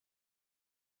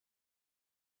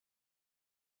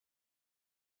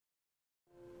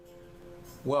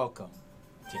Welcome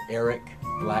to Eric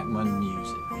Blackmon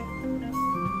Music.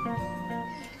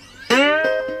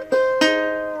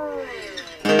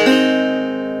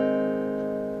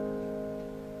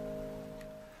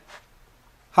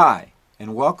 Hi,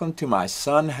 and welcome to my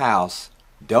Son House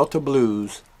Delta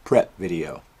Blues prep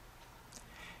video.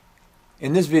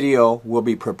 In this video, we'll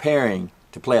be preparing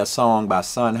to play a song by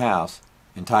Son House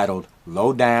entitled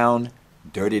Low Down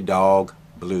Dirty Dog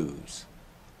Blues.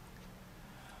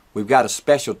 We've got a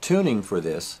special tuning for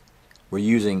this. We're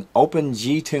using open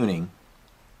G tuning,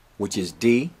 which is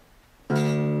D,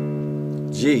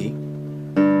 G,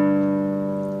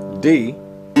 D,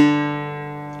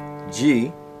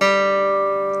 G,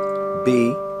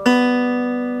 B,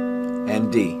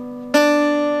 and D.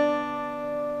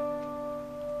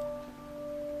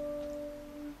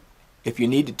 If you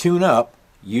need to tune up,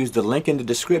 use the link in the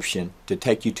description to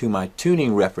take you to my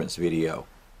tuning reference video.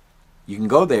 You can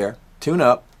go there, tune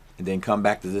up, and then come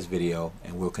back to this video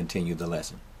and we'll continue the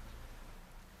lesson.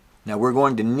 Now we're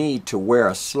going to need to wear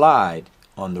a slide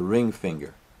on the ring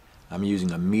finger. I'm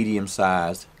using a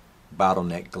medium-sized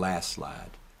bottleneck glass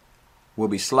slide. We'll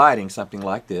be sliding something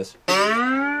like this,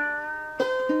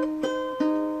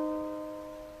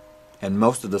 and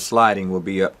most of the sliding will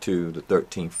be up to the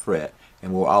 13th fret,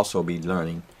 and we'll also be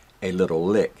learning a little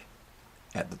lick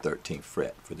at the 13th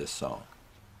fret for this song.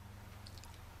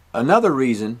 Another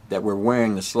reason that we're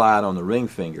wearing the slide on the ring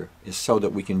finger is so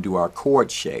that we can do our chord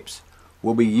shapes.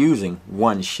 We'll be using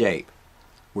one shape.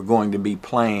 We're going to be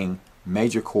playing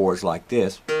major chords like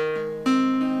this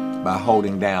by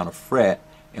holding down a fret,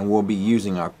 and we'll be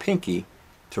using our pinky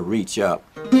to reach up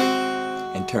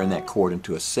and turn that chord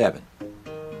into a 7.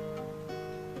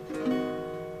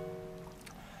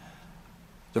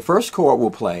 The first chord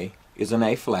we'll play is an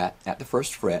A flat at the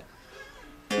 1st fret.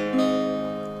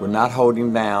 We're not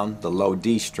holding down the low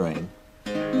D string,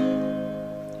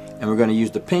 and we're going to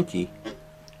use the pinky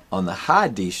on the high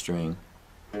D string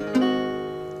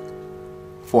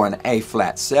for an A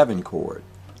flat 7 chord.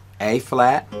 A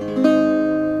flat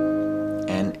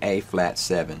and A flat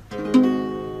 7.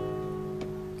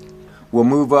 We'll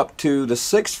move up to the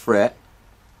 6th fret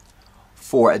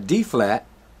for a D flat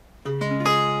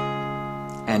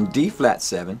and D flat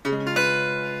 7.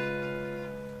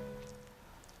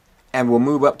 And we'll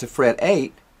move up to fret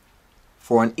 8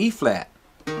 for an E flat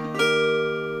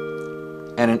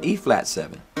and an E flat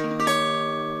 7.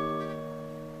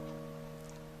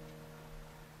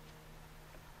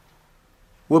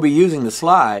 We'll be using the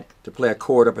slide to play a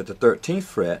chord up at the 13th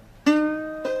fret.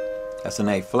 That's an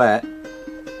A flat.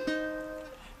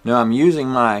 Now I'm using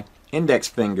my index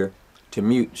finger to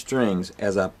mute strings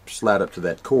as I slide up to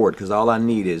that chord, because all I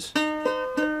need is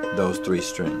those 3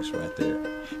 strings right there.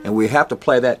 And we have to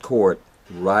play that chord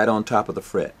right on top of the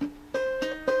fret.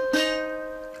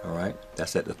 Alright,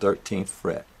 that's at the 13th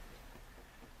fret.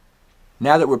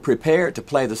 Now that we're prepared to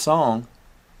play the song,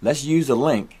 let's use a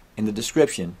link in the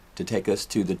description to take us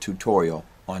to the tutorial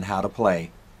on how to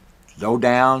play Low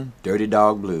Down Dirty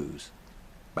Dog Blues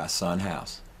by Son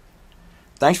House.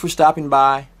 Thanks for stopping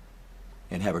by,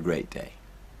 and have a great day.